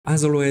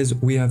As always,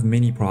 we have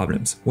many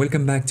problems.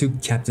 Welcome back to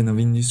Captain of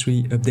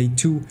Industry Update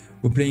 2.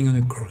 We're playing on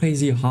a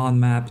crazy hard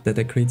map that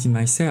I created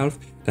myself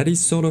that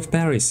is sort of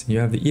Paris. You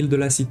have the Ile de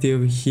la Cité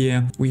over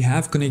here. We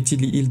have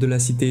connected the Ile de la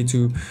Cité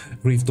to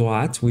Rive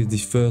Droite with the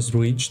first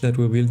bridge that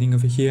we're building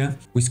over here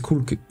with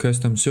cool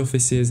custom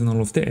surfaces and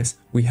all of this.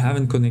 We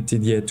haven't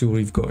connected yet to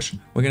Rive Gauche.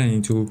 We're gonna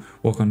need to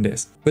work on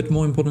this. But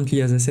more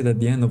importantly, as I said at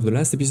the end of the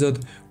last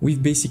episode,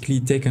 we've basically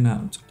taken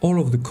out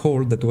all of the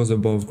coal that was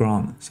above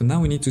ground. So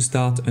now we need to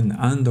start an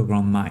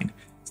underground mine.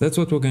 So that's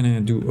what we're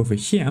gonna do over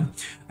here.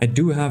 I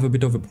do have a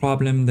bit of a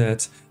problem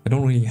that I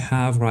don't really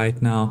have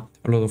right now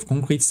a lot of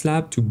concrete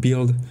slab to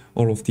build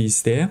all of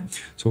these there.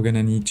 So we're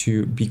gonna need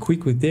to be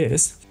quick with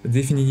this. But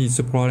definitely it's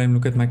a problem.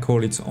 Look at my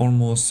coal, it's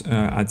almost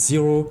at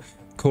 0.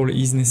 Coal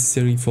is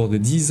necessary for the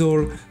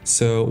diesel,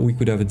 so we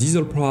could have a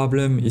diesel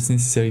problem. It's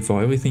necessary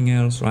for everything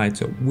else, right?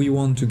 So we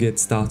want to get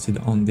started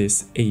on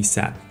this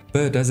ASAP.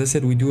 But as I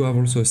said, we do have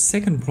also a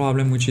second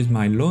problem, which is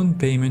my loan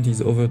payment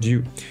is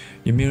overdue.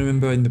 You may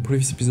remember in the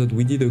previous episode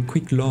we did a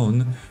quick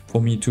loan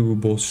for me to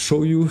both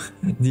show you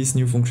this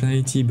new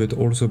functionality, but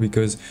also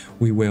because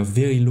we were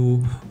very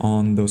low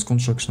on those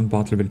construction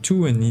part level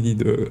 2 and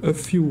needed a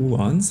few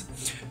ones.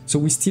 So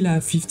we still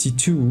have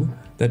 52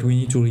 that we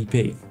need to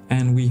repay.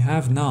 And we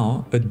have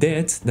now a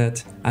debt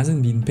that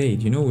hasn't been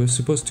paid. You know, we're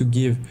supposed to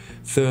give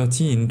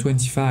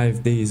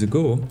 25 days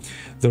ago.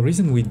 The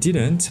reason we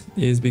didn't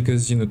is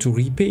because, you know, to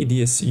repay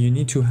this, you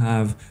need to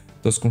have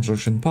those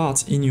construction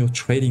parts in your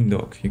trading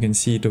dock. You can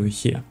see it over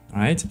here,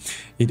 right?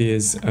 It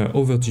is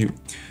overdue.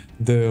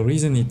 The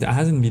reason it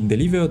hasn't been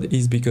delivered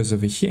is because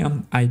over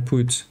here I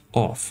put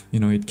off, you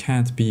know, it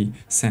can't be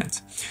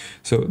sent.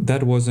 So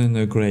that wasn't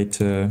a great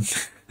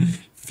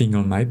thing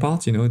on my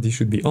part, you know, this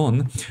should be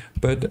on.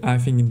 But I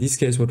think in this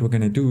case what we're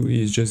gonna do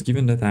is just,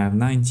 given that I have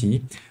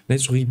 90,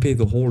 let's repay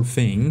the whole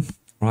thing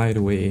right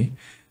away.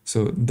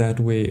 So that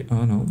way,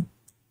 oh no,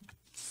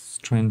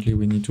 strangely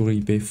we need to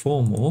repay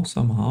 4 more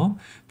somehow,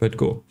 but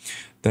go,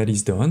 that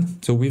is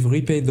done. So we've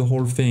repaid the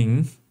whole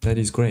thing. That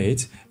is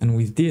great. And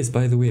with this,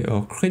 by the way,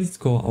 our credit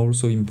score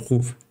also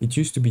improved. It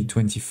used to be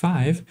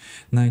 25,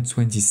 now it's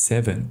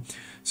 27.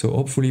 So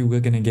hopefully we're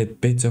gonna get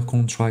better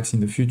contracts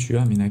in the future.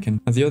 I mean, I can.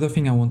 And the other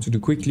thing I want to do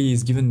quickly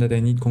is, given that I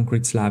need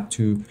concrete slab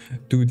to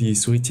do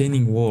these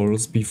retaining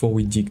walls before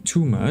we dig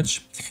too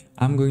much,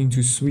 I'm going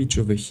to switch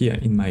over here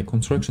in my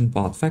construction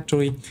part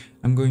factory.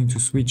 I'm going to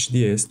switch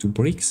this to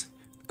bricks,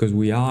 because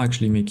we are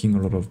actually making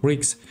a lot of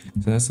bricks.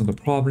 So that's not a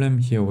problem.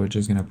 Here we're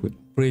just gonna put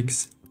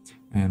bricks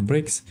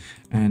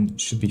and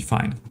should be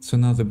fine. So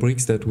now the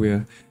bricks that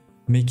we're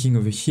making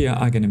over here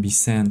are gonna be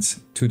sent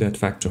to that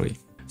factory.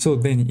 So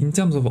then in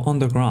terms of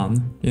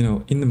underground, you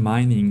know, in the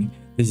mining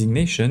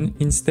designation,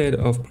 instead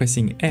of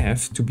pressing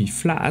F to be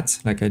flat,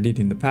 like I did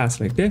in the past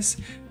like this,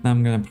 now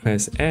I'm gonna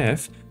press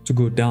F to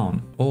go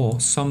down. Or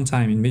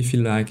sometime it may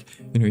feel like,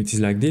 you know, it is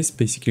like this,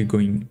 basically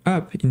going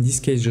up. In this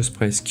case, just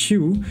press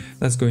Q,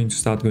 that's going to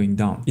start going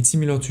down. It's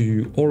similar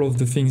to all of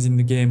the things in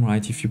the game,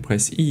 right? If you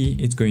press E,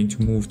 it's going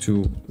to move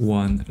to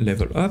 1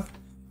 level up.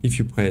 If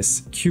you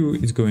press Q,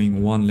 it's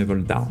going 1 level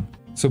down.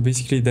 So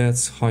basically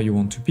that's how you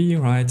want to be,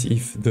 right?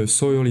 If the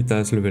soil is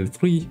at level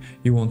 3,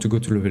 you want to go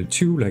to level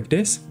 2 like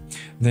this,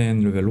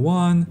 then level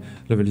 1,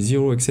 level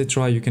 0,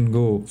 etc. You can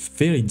go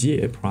very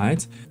deep,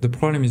 right? The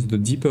problem is the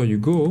deeper you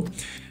go,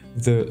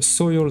 the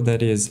soil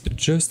that is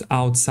just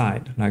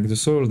outside, like the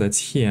soil that's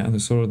here,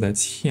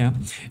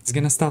 it's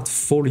gonna start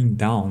falling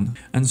down.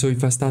 And so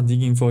if I start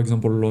digging, for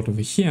example, a lot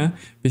over here,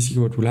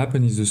 basically what will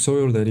happen is the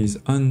soil that is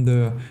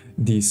under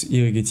this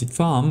irrigated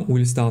farm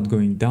will start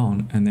going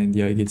down, and then the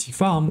irrigated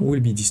farm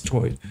will be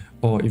destroyed,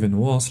 or even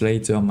worse,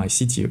 later my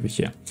city over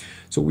here.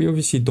 So we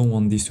obviously don't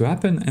want this to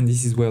happen, and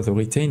this is where the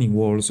retaining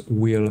walls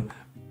will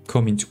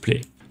come into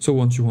play. So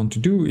what you want to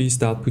do is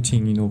start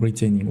putting, you know,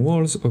 retaining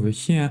walls over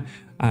here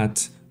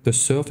at the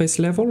surface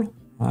level,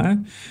 right?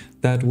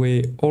 That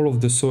way all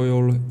of the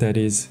soil that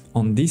is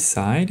on this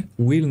side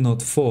will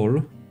not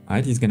fall,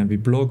 right? It's gonna be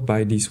blocked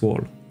by this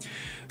wall.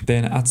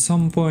 Then at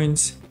some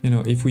point, you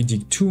know, if we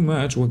dig too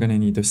much, we're gonna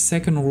need a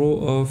second row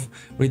of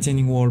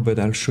retaining wall, but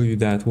I'll show you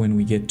that when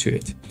we get to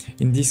it.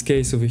 In this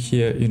case over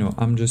here, you know,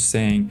 I'm just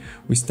saying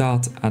we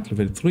start at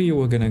level 3,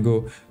 we're gonna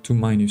go to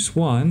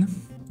 -1,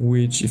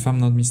 which, if I'm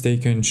not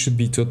mistaken, should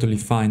be totally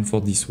fine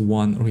for this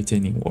one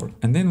retaining wall.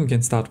 And then we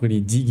can start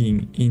really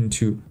digging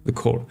into the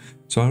coal.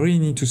 So I really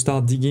need to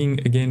start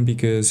digging again,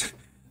 because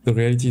the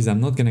reality is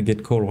I'm not gonna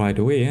get coal right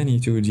away. I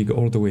need to dig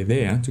all the way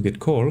there to get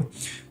coal.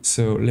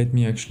 So let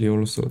me actually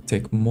also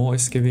take more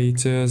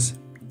excavators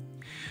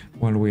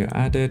while we're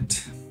at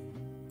it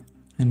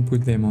and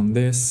put them on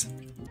this.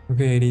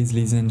 Okay, it is,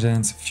 ladies and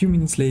gents, a few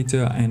minutes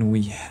later, and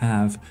we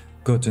have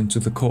gotten to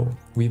the coal.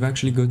 We've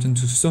actually gotten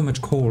to so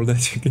much coal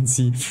that you can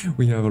see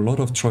we have a lot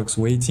of trucks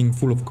waiting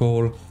full of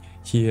coal.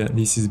 Here,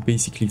 this is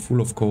basically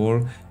full of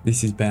coal.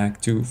 This is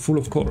back to full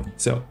of coal.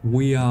 So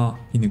we are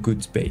in a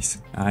good space,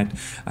 right?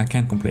 I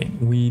can't complain.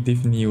 We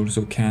definitely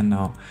also can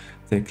now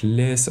take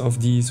less of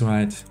these,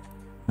 right?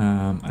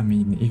 I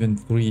mean, even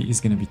 3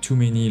 is gonna be too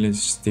many.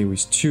 Let's stay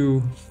with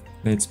 2.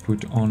 Let's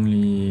put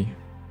only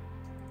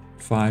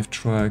 5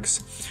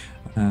 trucks.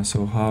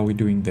 So how are we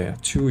doing there?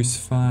 2 is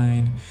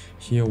fine.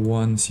 Here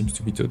 1 seems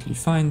to be totally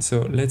fine.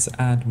 So let's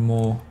add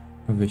more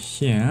over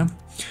here.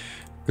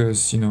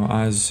 Because, you know,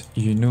 as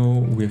you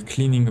know, we're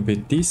cleaning a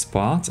bit this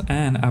part,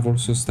 and I've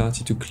also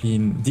started to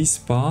clean this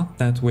part.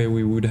 That way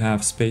we would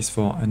have space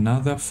for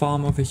another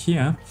farm over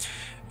here.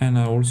 And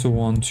I also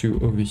want to,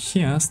 over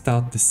here,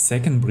 start the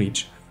second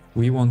bridge.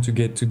 We want to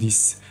get to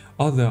this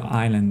other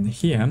island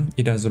here.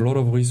 It has a lot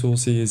of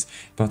resources,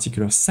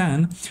 particular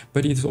sand,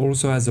 but it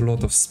also has a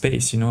lot of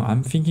space. You know,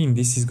 I'm thinking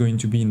this is going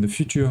to be in the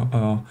future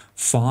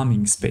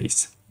farming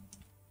space.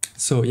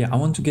 So yeah, I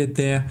want to get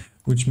there,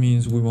 which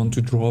means we want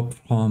to drop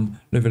from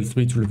level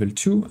 3 to level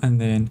 2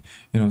 and then,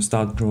 you know,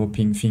 start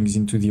dropping things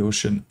into the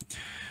ocean.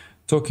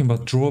 Talking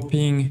about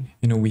dropping,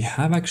 you know, we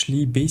have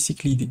actually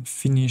basically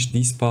finished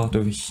this part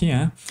over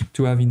here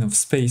to have enough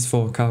space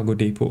for a cargo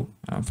depot.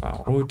 If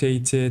I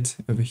rotate it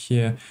over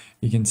here,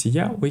 you can see,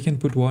 yeah, we can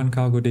put one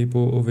cargo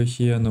depot over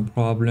here, no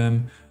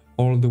problem,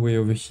 all the way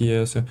over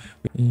here. So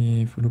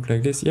if we look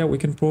like this, yeah, we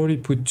can probably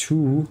put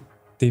 2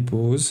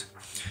 depots,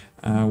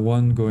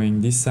 one going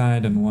this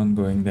side and one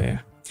going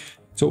there.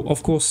 So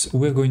of course,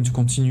 we're going to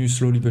continue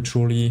slowly but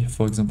surely,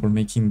 for example,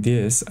 making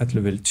this at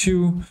level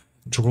 2,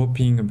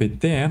 dropping a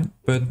bit there,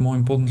 but more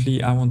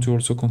importantly, I want to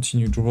also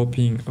continue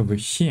dropping over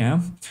here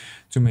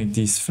to make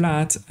this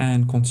flat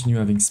and continue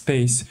having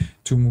space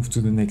to move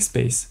to the next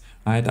space.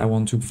 Right? I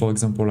want to, for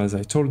example, as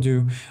I told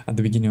you at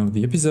the beginning of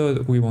the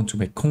episode, we want to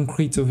make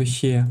concrete over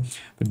here.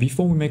 But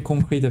before we make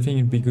concrete, I think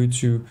it'd be good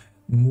to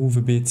move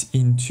a bit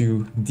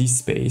into this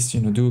space, you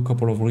know, do a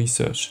couple of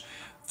research.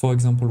 For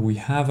example, we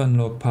have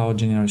unlocked power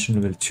generation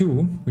level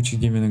 2, which is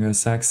giving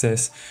us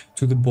access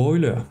to the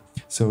boiler.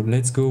 So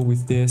let's go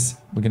with this.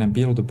 We're gonna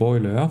build a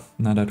boiler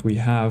now that we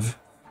have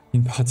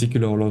in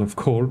particular a lot of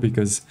coal,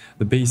 because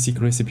the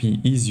basic recipe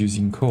is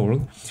using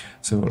coal.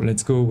 So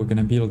let's go, we're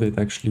gonna build it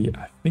actually,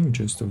 I think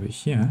just over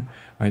here,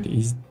 right?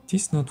 Is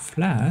this not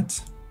flat?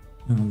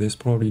 No, there's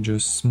probably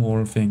just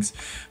small things,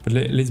 but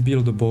let's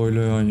build a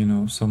boiler, you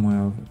know,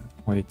 somewhere,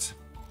 wait,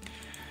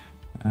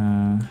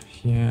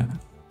 here.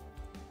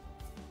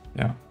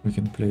 Yeah, we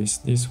can place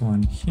this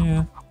one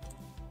here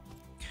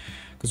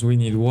because we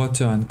need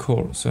water and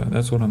coal. So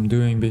that's what I'm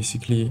doing,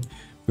 basically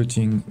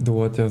putting the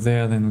water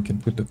there, then we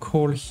can put the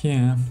coal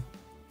here.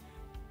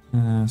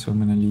 So I'm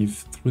gonna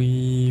leave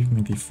 3,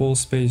 maybe 4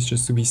 space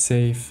just to be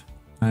safe,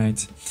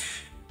 right?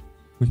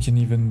 We can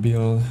even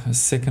build a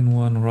second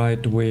one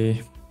right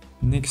away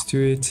next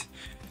to it.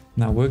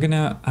 Now we're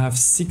gonna have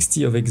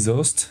 60 of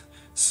exhaust.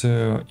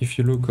 So if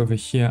you look over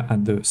here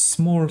at the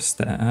small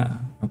stack,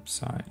 oops,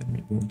 sorry, let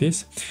me move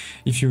this.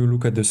 If you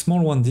look at the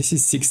small one, this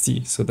is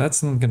 60, so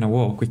that's not gonna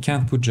work. We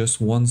can't put just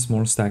one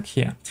small stack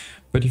here.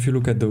 But if you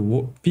look at the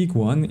big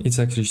one, it's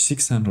actually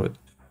 600.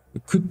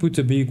 We could put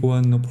a big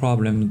one, no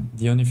problem.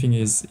 The only thing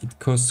is it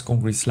costs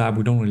concrete slab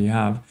we don't really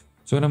have.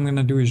 So what I'm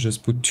gonna do is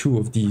just put 2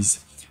 of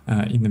these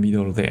in the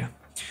middle there.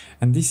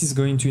 And this is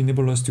going to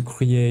enable us to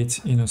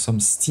create, you know, some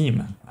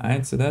steam,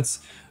 right? So that's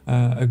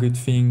a good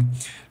thing.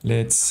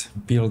 Let's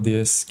build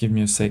this. Give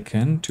me a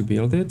second to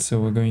build it. So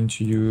we're going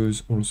to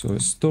use also a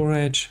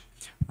storage,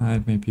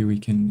 right? Maybe we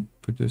can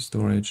put the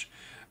storage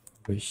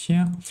over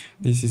here.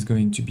 This is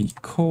going to be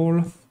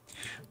coal.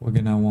 We're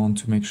gonna want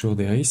to make sure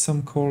there is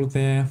some coal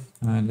there.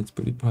 Let's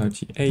put it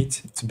priority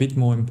 8. It's a bit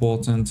more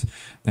important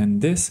than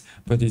this,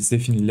 but it's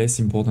definitely less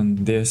important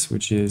than this,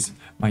 which is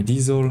my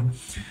diesel.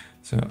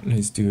 So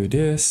let's do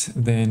this.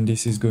 Then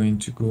this is going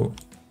to go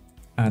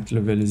at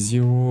level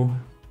 0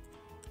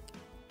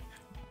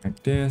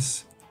 like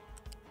this.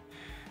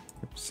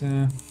 Oops.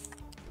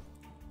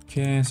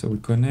 Okay, so we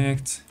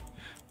connect.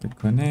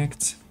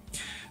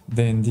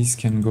 Then this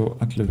can go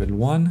at level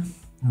 1,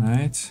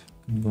 right?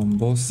 Can go on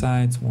both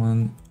sides,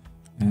 1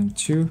 and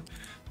 2.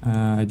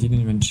 I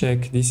didn't even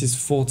check. This is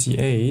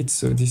 48,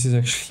 so this is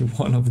actually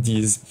one of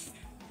these.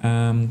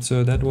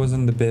 So that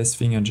wasn't the best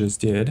thing I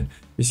just did.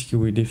 Basically,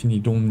 we definitely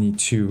don't need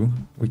 2.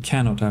 We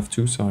cannot have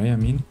 2, sorry, I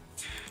mean.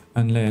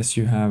 Unless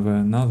you have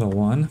another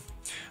one.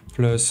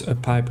 Plus a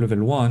pipe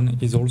level 1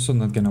 is also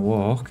not gonna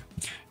work.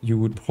 You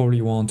would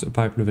probably want a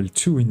pipe level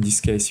 2 in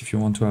this case if you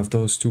want to have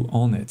those 2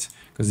 on it.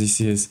 Because this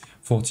is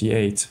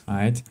 48,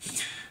 right?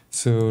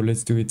 So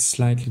let's do it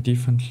slightly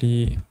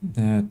differently.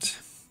 That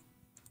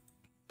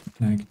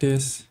like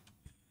this.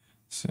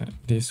 So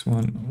this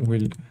one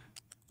will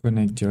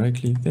connect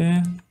directly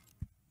there,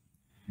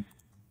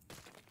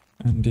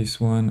 and this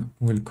one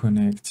will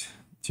connect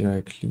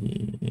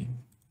directly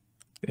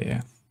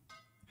there.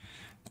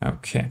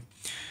 Okay,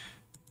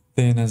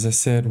 then as I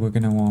said, we're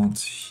gonna want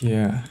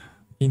here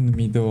in the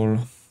middle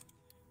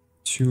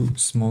 2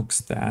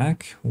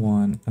 smokestack,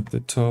 one at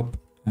the top,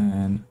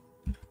 and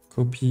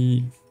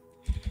copy,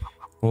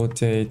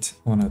 rotate,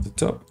 one at the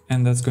top,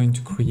 and that's going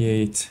to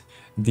create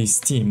this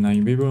steam. Now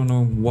you maybe don't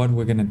know what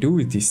we're gonna do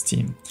with this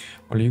steam.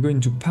 Well, you're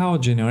going to power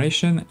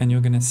generation and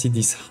you're gonna see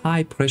this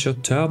high pressure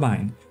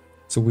turbine.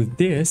 So with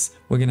this,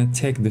 we're gonna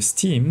take the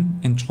steam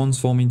and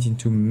transform it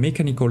into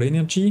mechanical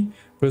energy,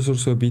 plus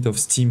also a bit of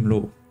steam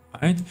low,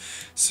 right?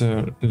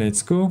 So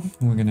let's go,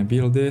 we're gonna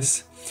build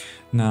this.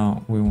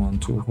 Now we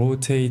want to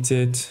rotate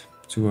it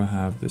to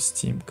have the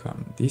steam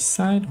come this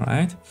side,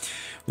 right?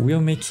 We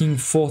are making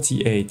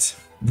 48.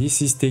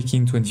 This is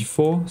taking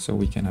 24, so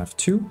we can have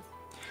 2.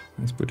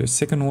 Let's put a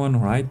second one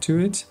right to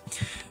it.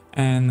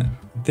 And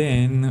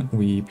then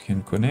we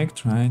can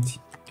connect, right?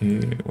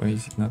 Why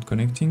is it not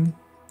connecting?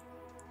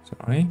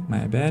 Sorry,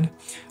 my bad.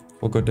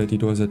 Forgot that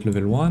it was at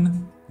level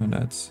 1. No,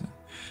 that's...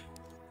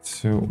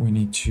 So we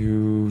need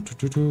to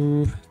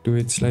do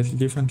it slightly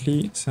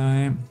differently.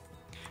 Sorry.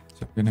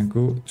 So I'm gonna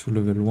go to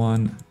level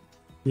 1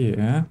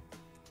 here.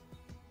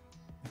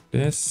 Like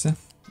this.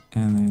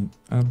 And then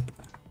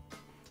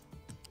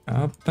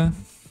up.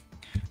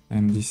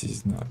 And this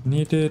is not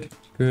needed.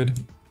 Good.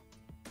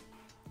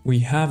 We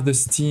have the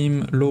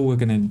steam low, we're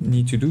gonna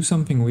need to do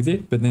something with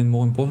it, but then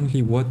more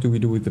importantly, what do we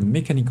do with the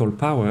mechanical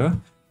power?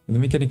 The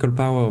mechanical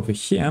power over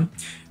here,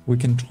 we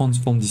can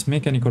transform this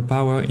mechanical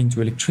power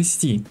into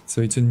electricity.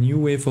 So it's a new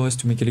way for us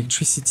to make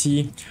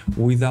electricity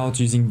without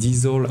using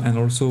diesel and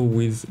also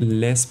with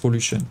less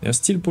pollution. There's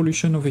still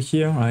pollution over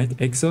here, right?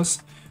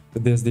 Exhaust,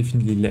 but there's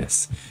definitely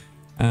less.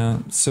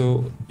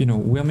 So, you know,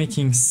 we're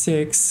making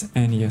 6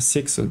 and here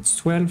 6, so it's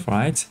 12,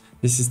 right?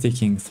 This is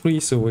taking 3,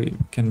 so we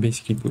can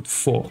basically put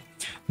 4.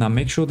 Now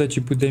make sure that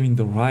you put them in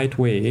the right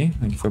way.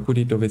 Like if I put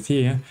it over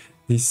here,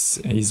 this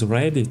is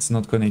red, it's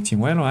not connecting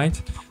well,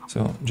 right?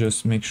 So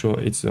just make sure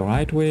it's the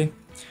right way.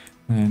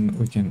 And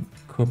we can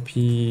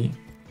copy.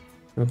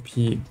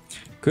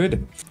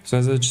 Good. So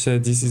as I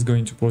said, this is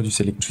going to produce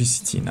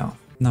electricity now.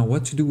 Now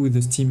what to do with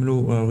the steam low?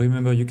 Well,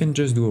 remember, you can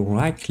just do a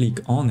right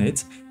click on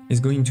it. It's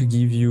going to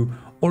give you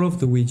all of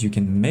the ways you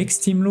can make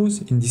steam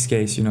lows. In this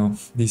case, you know,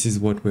 this is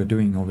what we're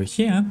doing over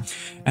here.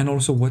 And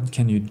also what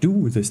can you do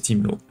with the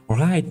steam low?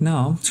 Right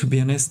now, to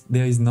be honest,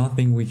 there is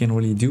nothing we can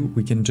really do.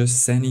 We can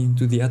just send it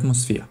into the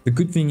atmosphere. The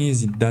good thing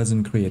is it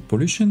doesn't create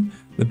pollution.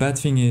 The bad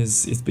thing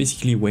is it's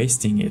basically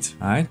wasting it,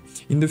 right?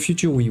 In the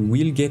future, we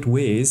will get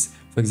ways,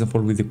 for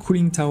example, with the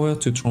cooling tower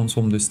to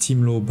transform the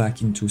steam low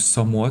back into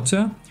some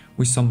water,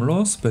 with some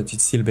loss, but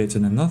it's still better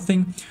than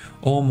nothing.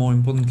 Or more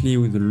importantly,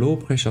 with a low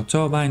pressure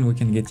turbine, we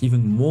can get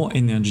even more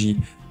energy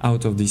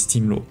out of this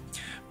steam low.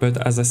 But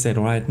as I said,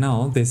 right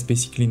now, there's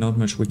basically not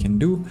much we can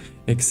do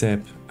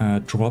except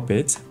drop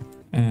it.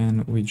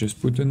 And we just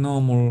put a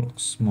normal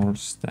small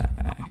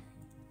stack.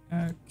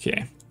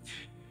 Okay.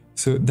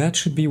 So that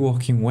should be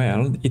working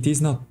well. It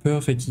is not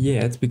perfect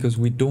yet because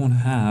we don't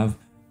have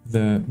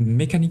the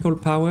mechanical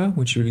power,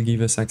 which will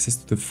give us access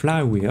to the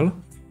flywheel.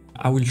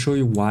 I will show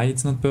you why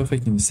it's not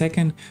perfect in a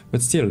second,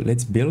 but still,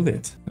 let's build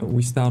it.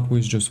 We start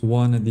with just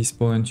one at this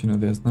point, you know,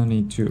 there's no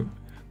need to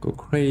go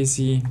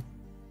crazy.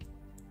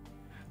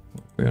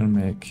 We'll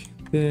make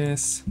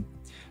this,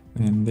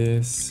 and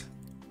this,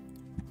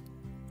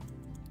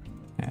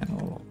 and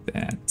all of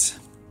that.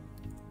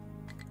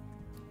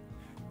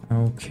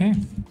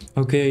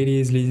 Okay, it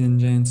is, ladies and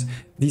gents.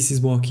 This is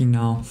working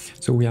now.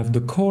 So we have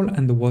the coal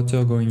and the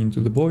water going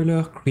into the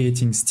boiler,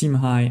 creating steam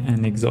high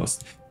and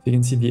exhaust. You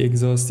can see the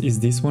exhaust is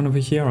this one over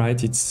here,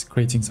 right? It's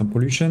creating some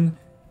pollution.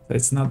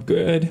 That's not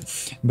good.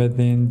 But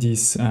then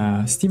this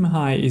steam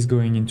high is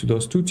going into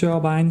those 2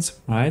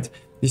 turbines, right?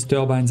 These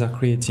turbines are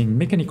creating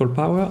mechanical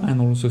power and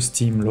also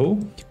steam low,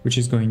 which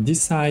is going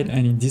this side.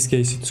 And in this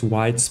case, it's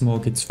white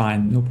smoke. It's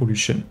fine, no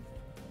pollution.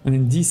 And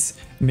then this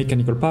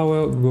mechanical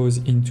power goes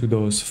into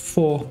those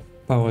 4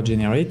 power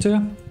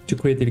generators to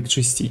create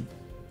electricity.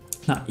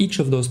 Now, each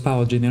of those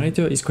power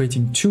generators is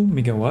creating 2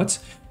 megawatts.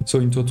 So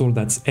in total,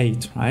 that's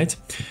 8, right?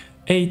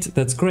 8,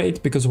 that's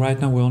great because right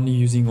now we're only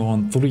using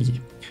around 3.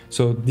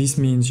 So this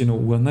means, you know,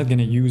 we're not going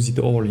to use it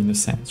all in a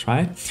sense,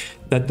 right?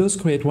 That does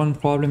create one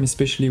problem,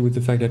 especially with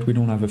the fact that we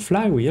don't have a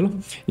flywheel,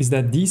 is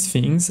that these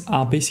things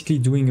are basically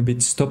doing a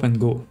bit stop and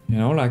go, you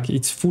know, like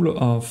it's full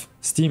of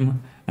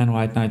steam. And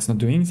right now it's not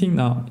doing anything.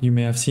 Now you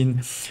may have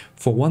seen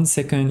for 1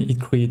 second it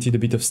created a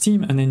bit of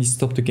steam and then it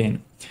stopped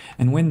again.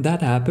 And when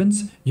that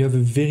happens, you have a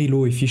very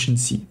low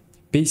efficiency.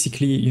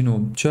 Basically, you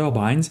know,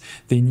 turbines,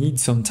 they need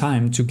some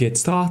time to get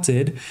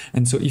started.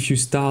 And so if you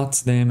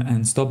start them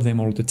and stop them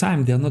all the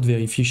time, they're not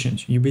very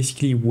efficient. You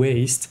basically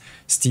waste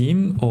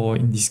steam, or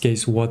in this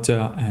case,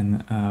 water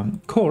and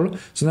coal.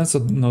 So that's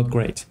not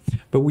great.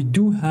 But we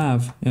do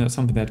have, you know,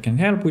 something that can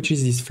help, which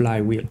is this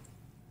flywheel.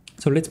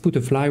 So let's put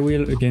a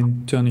flywheel,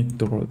 again, turn it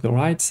to the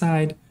right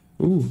side.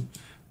 Ooh,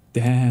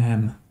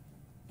 damn.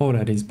 Oh,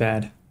 that is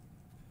bad.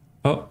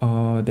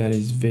 Oh, that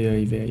is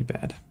very, very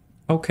bad.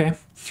 Okay,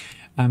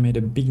 I made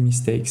a big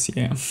mistake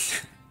here.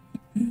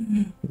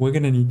 We're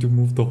gonna need to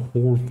move the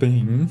whole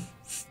thing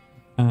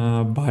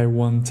by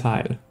 1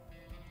 tile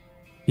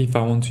if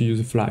I want to use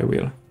a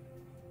flywheel.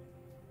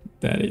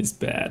 That is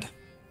bad.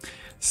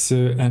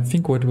 So I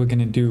think what we're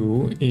gonna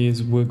do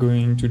is we're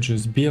going to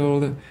just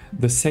build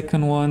the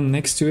second one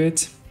next to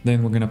it.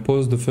 Then we're gonna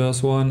pause the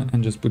first one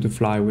and just put a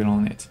flywheel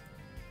on it.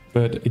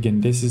 But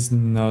again, this is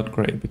not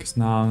great because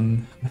now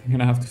I'm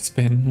gonna have to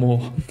spend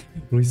more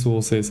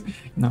resources.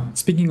 Now,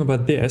 speaking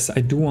about this,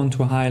 I do want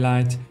to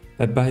highlight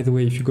that, by the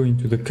way, if you go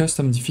into the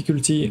custom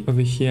difficulty over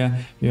here,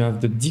 you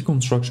have the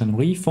deconstruction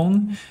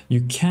refund.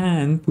 You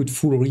can put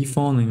full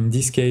refund, and in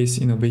this case,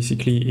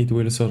 basically it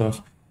will sort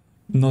of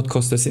not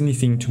cost us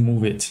anything to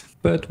move it.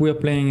 But we're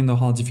playing in the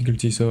hard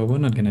difficulty, so we're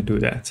not gonna do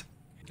that.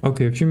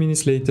 Okay, a few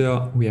minutes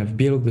later, we have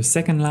built the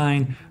second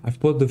line. I've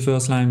put the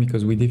first line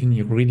because we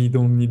definitely really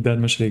don't need that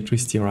much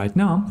electricity right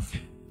now.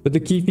 But the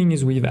key thing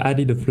is we've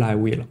added a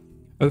flywheel.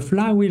 A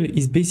flywheel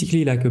is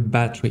basically like a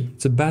battery.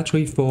 It's a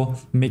battery for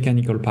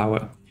mechanical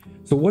power.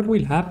 So what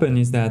will happen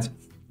is that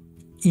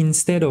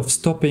instead of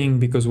stopping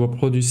because we're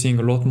producing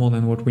a lot more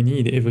than what we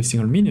need every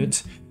single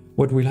minute,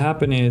 what will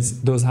happen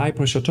is those high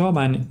pressure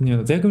turbines,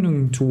 they're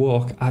going to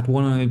work at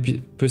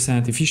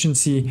 100%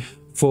 efficiency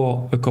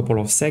for a couple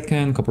of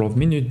seconds, couple of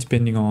minutes,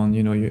 depending on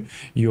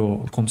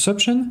your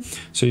consumption.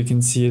 So you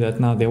can see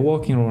that now they're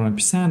working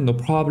 100%, no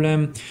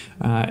problem.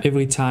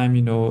 Every time,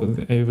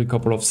 every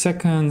couple of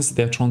seconds,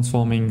 they're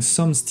transforming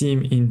some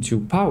steam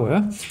into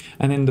power,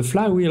 and then the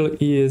flywheel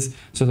is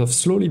sort of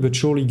slowly but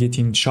surely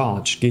getting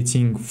charged,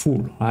 getting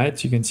full,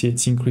 right? You can see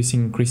it's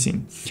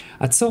increasing.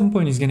 At some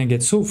point, it's gonna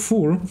get so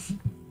full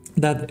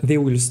that they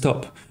will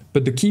stop.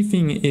 But the key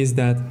thing is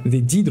that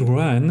they did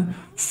run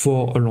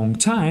for a long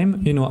time,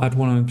 at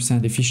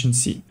 100%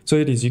 efficiency. So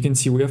it is, you can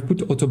see we have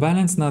put auto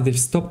balance, now they've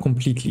stopped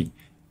completely.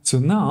 So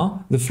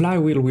now the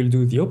flywheel will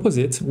do the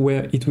opposite,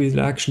 where it will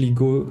actually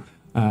go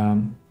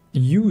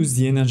use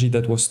the energy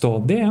that was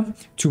stored there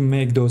to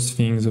make those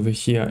things over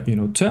here,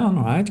 turn,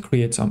 right?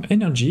 Create some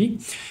energy.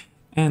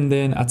 And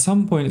then at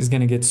some point it's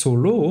going to get so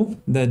low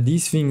that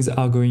these things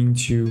are going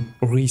to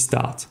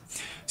restart.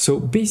 So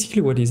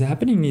basically what is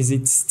happening is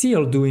it's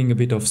still doing a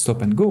bit of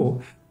stop and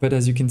go, but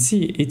as you can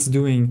see, it's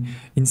doing,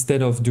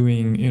 instead of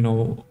doing,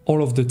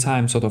 all of the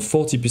time sort of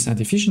 40%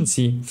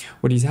 efficiency,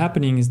 what is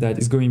happening is that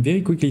it's going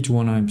very quickly to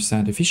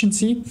 100%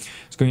 efficiency.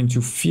 It's going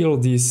to fill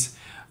this,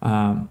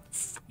 at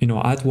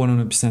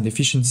 100%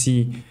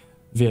 efficiency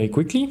very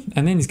quickly,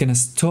 and then it's going to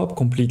stop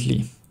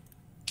completely.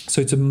 So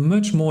it's a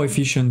much more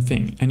efficient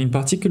thing. And in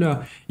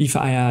particular, if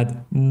I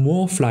add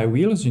more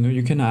flywheels,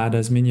 you can add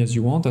as many as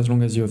you want as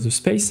long as you have the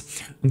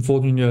space.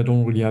 Unfortunately, I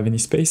don't really have any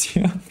space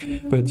here.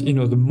 But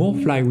the more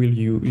flywheel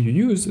you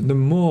use, the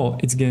more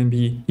it's going to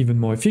be even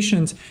more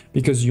efficient,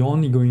 because you're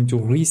only going to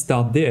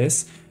restart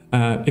this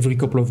every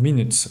couple of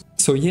minutes.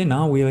 So yeah,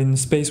 now we are in a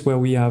space where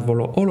we have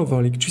all of our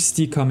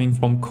electricity coming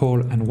from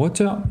coal and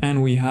water,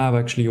 and we have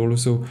actually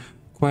also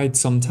quite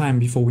some time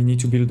before we need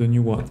to build a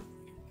new one.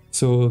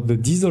 So the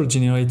diesel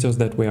generators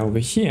that were over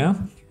here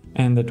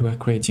and that were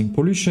creating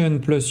pollution,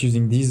 plus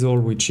using diesel,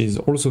 which is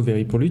also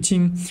very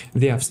polluting,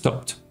 they have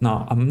stopped.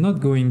 Now, I'm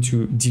not going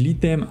to delete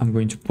them. I'm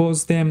going to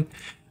pause them,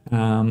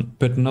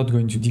 but not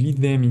going to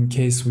delete them in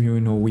case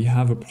we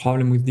have a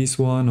problem with this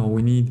one, or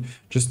we need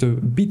just a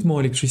bit more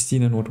electricity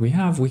than what we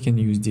have. We can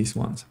use these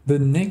ones. The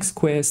next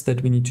quest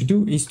that we need to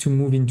do is to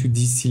move into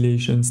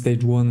distillation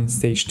stage 1 and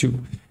stage 2.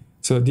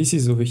 So this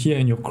is over here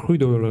in your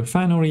crude oil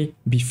refinery.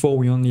 Before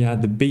we only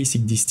had the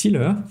basic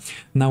distiller.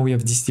 Now we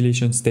have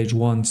distillation stage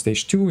 1,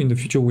 stage 2. In the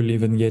future we'll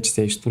even get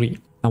stage 3.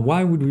 Now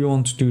why would we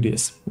want to do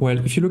this? Well,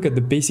 if you look at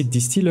the basic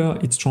distiller,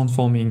 it's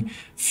transforming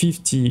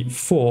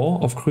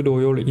 54 of crude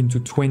oil into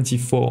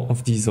 24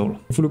 of diesel.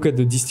 If we look at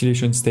the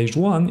distillation stage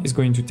 1, it's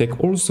going to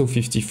take also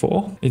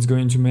 54. It's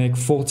going to make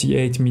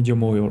 48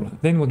 medium oil.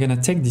 Then we're going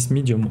to take this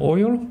medium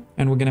oil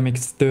and we're going to make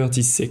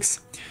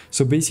 36.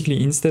 So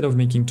basically, instead of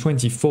making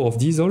 24 of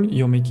diesel,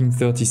 you're making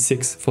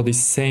 36 for the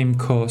same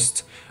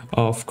cost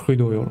of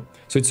crude oil.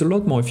 So it's a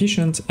lot more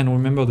efficient, and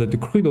remember that the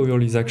crude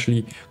oil is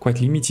actually quite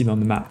limited on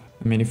the map.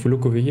 I mean, if we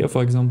look over here,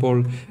 for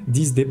example,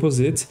 this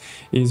deposit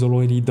is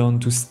already down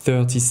to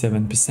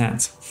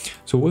 37%.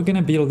 So we're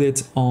gonna build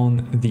it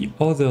on the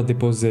other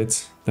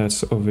deposit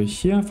that's over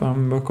here, if I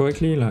remember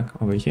correctly, like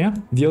over here.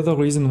 The other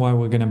reason why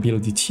we're gonna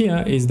build it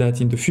here is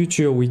that in the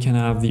future we can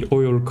have the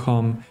oil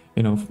come,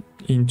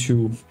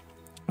 into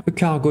a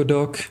cargo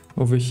dock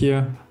over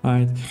here,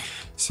 right?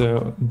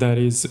 So that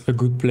is a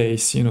good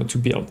place, to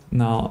build.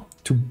 Now,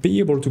 to be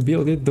able to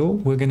build it though,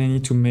 we're gonna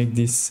need to make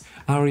this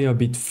area a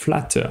bit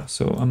flatter.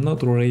 So I'm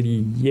not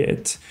ready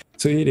yet.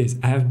 So it is,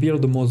 I have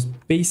built the most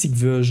basic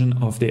version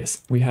of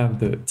this. We have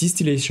the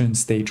distillation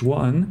stage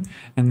 1,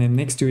 and then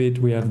next to it,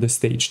 we have the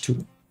stage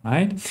 2.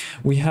 Right?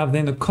 We have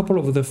then a couple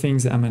of other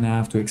things I'm gonna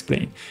have to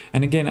explain.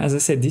 And again, as I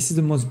said, this is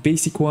the most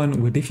basic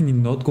one. We're definitely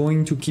not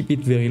going to keep it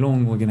very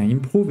long. We're gonna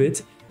improve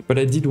it, but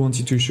I did want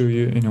to show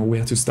you,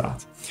 where to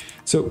start.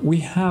 So we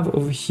have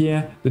over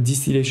here the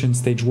distillation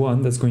stage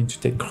 1 that's going to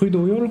take crude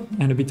oil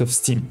and a bit of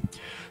steam.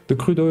 The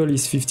crude oil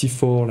is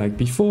 54 like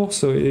before,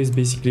 so it is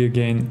basically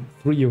again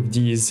 3 of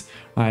these.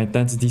 Right?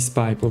 That's this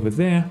pipe over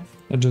there.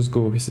 That just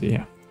goes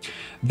here.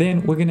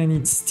 Then we're gonna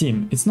need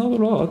steam. It's not a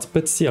lot,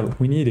 but still,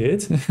 we need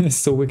it.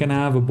 So we're gonna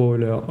have a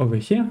boiler over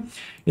here.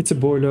 It's a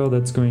boiler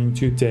that's going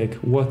to take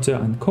water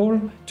and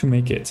coal to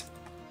make it.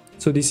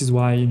 So this is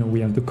why, we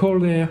have the coal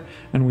there,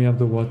 and we have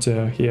the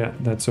water here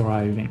that's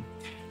arriving.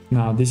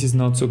 Now this is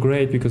not so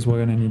great because we're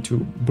gonna need to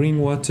bring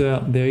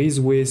water. There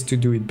is ways to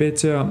do it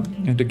better,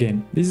 and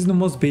again, this is the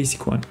most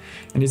basic one,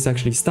 and it's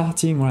actually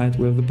starting, right?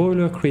 We have the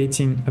boiler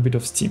creating a bit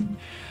of steam.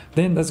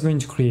 Then that's going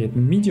to create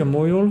medium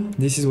oil.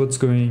 This is what's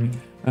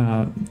going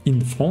in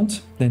the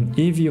front, then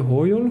heavy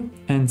oil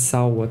and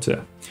sour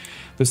water.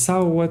 The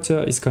sour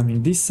water is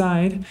coming this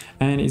side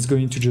and it's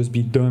going to just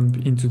be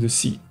dumped into the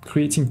sea,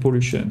 creating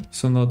pollution,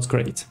 so not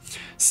great.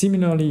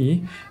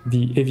 Similarly,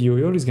 the heavy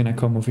oil is gonna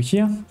come over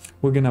here.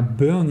 We're gonna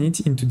burn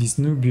it into this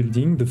new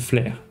building, the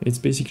flare. It's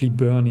basically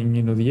burning,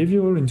 you know, the heavy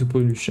oil into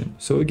pollution.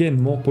 So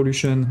again, more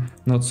pollution,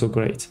 not so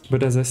great.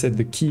 But as I said,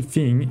 the key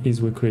thing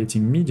is we're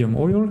creating medium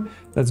oil.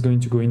 That's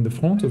going to go in the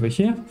front over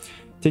here.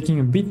 Taking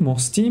a bit more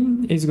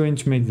steam is going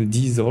to make the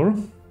diesel,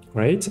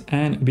 right?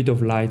 And a bit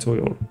of light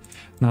oil.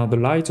 Now the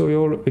light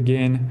oil,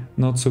 again,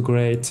 not so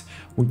great.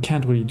 We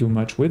can't really do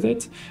much with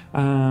it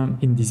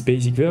in this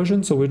basic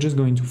version. So we're just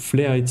going to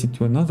flare it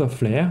into another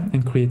flare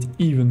and create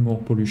even more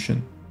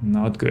pollution.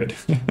 Not good.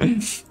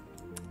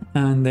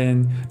 And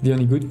then the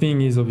only good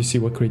thing is obviously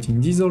we're creating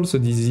diesel. So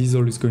this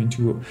diesel is going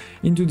to go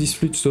into this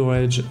fluid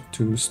storage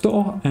to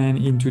store and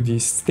into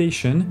this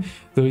station.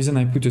 The reason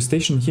I put a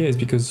station here is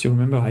because you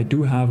remember I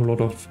do have a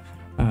lot of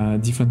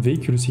different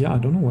vehicles here. I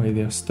don't know why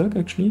they're stuck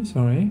actually,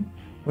 sorry.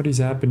 What is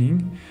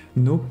happening?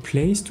 No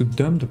place to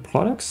dump the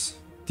products?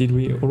 Did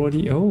we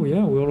already? Oh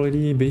yeah, we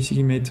already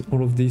basically made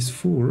all of this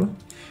full.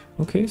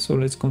 Okay, so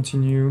let's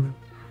continue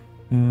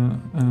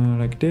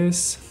like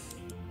this.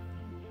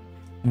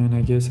 And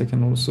I guess I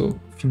can also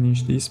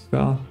finish this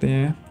part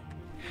there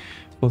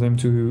for them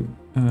to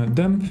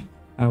dump.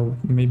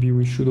 Maybe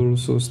we should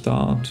also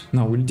start.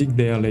 No, we'll dig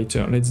there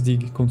later. Let's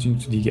continue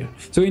to dig here.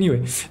 So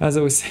anyway, as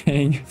I was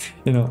saying,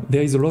 you know,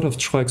 there is a lot of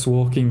trucks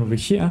working over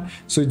here,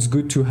 so it's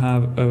good to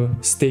have a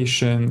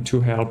station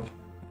to help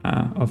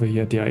over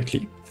here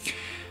directly.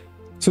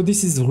 So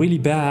this is really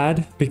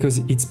bad because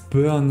it's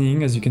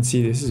burning. As you can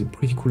see, this is a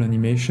pretty cool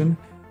animation,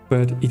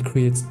 but it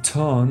creates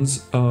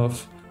tons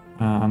of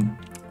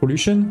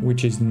pollution,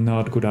 which is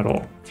not good at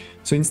all.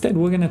 So instead,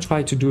 we're gonna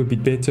try to do a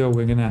bit better.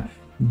 We're gonna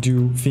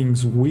do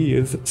things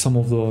with some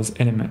of those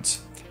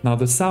elements. Now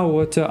the sour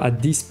water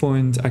at this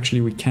point, actually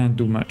we can't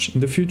do much.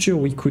 In the future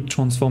we could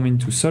transform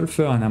into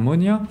sulfur and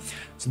ammonia,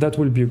 so that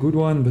will be a good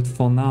one, but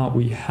for now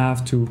we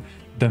have to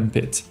dump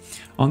it.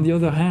 On the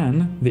other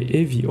hand, the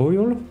heavy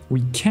oil,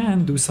 we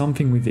can do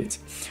something with it.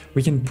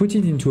 We can put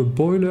it into a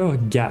boiler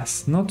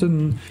gas.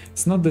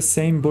 It's not the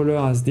same boiler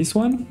as this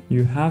one.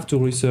 You have to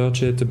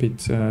research it a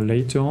bit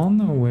later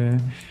on. Where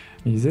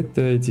is it?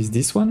 It is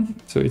this one.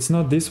 So it's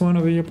not this one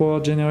over here, power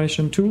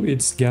generation 2,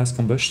 it's gas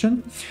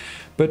combustion.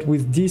 But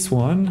with this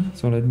one,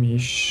 so let me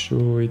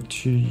show it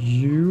to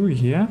you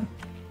here.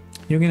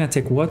 You're gonna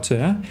take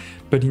water,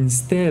 but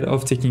instead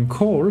of taking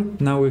coal,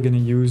 now we're gonna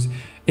use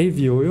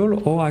heavy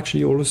oil, or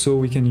actually also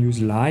we can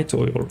use light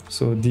oil.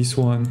 So this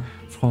one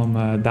from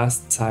that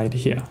side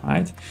here,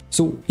 right?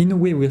 So in a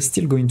way we're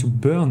still going to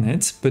burn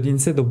it, but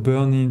instead of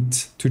burning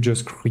it to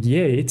just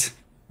create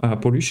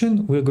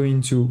pollution, we're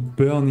going to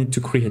burn it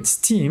to create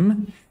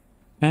steam,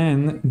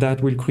 and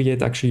that will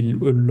create actually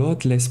a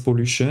lot less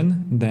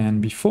pollution than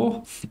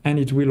before, and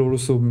it will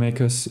also make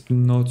us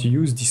not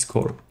use this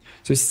coal.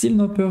 So it's still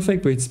not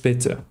perfect, but it's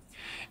better.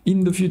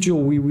 In the future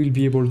we will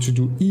be able to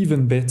do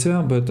even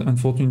better, but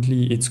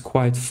unfortunately it's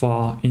quite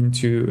far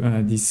into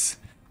this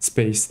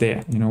space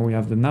there. You know, we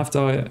have the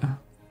naphtha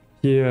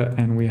here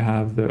and we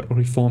have the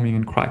reforming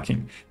and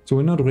cracking, so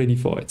we're not ready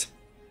for it.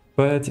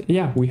 But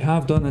yeah, we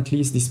have done at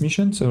least this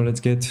mission, so let's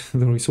get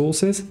the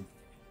resources.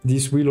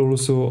 This will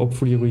also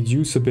hopefully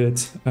reduce a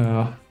bit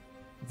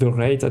the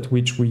rate at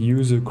which we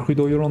use crude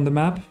oil on the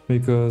map,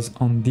 because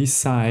on this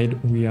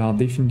side we are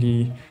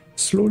definitely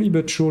slowly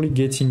but surely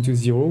getting to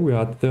zero. We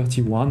are at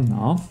 31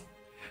 now.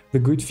 The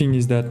good thing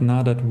is that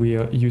now that we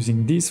are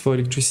using this for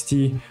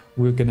electricity,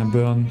 we're gonna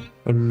burn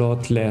a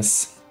lot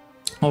less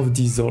of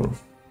diesel.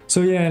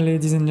 So yeah,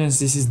 ladies and gents,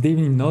 this is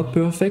definitely not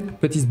perfect,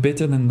 but it's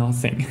better than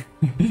nothing.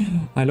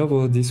 I love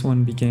how this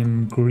one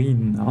became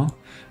green now.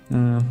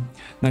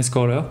 Nice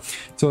color.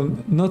 So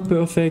not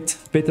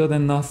perfect, better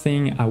than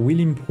nothing. I will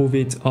improve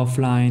it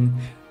offline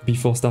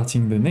before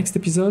starting the next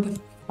episode.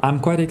 I'm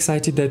quite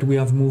excited that we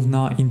have moved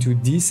now into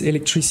this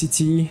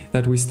electricity,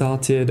 that we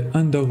started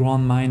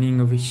underground mining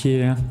over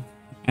here.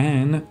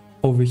 And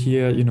over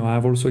here, you know,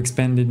 I've also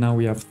expanded. Now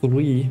we have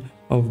 3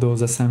 of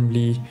those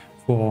assembly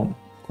for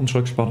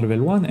construction part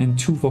level 1 and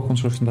 2 for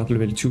construction part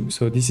level 2.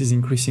 So this is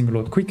increasing a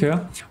lot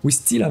quicker. We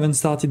still haven't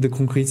started the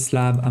concrete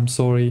slab. I'm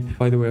sorry.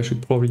 By the way, I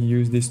should probably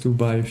use this to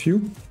buy a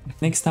few.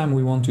 Next time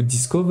we want to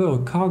discover a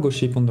cargo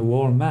ship on the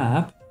world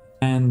map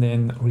and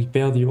then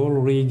repair the oil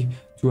rig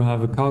to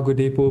have a cargo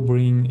depot,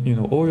 bring, you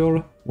know,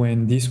 oil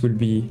when this will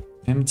be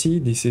empty.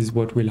 This is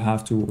what we'll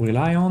have to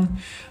rely on.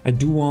 I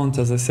do want,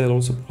 as I said,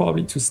 also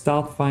probably to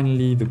start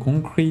finally the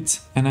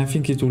concrete, and I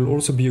think it will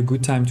also be a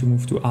good time to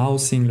move to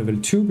housing level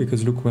 2,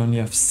 because look, we only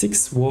have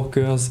 6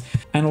 workers,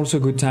 and also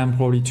a good time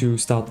probably to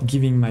start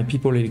giving my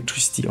people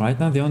electricity. Right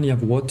now they only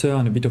have water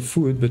and a bit of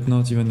food, but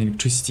not even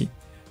electricity.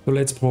 So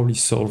let's probably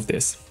solve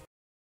this.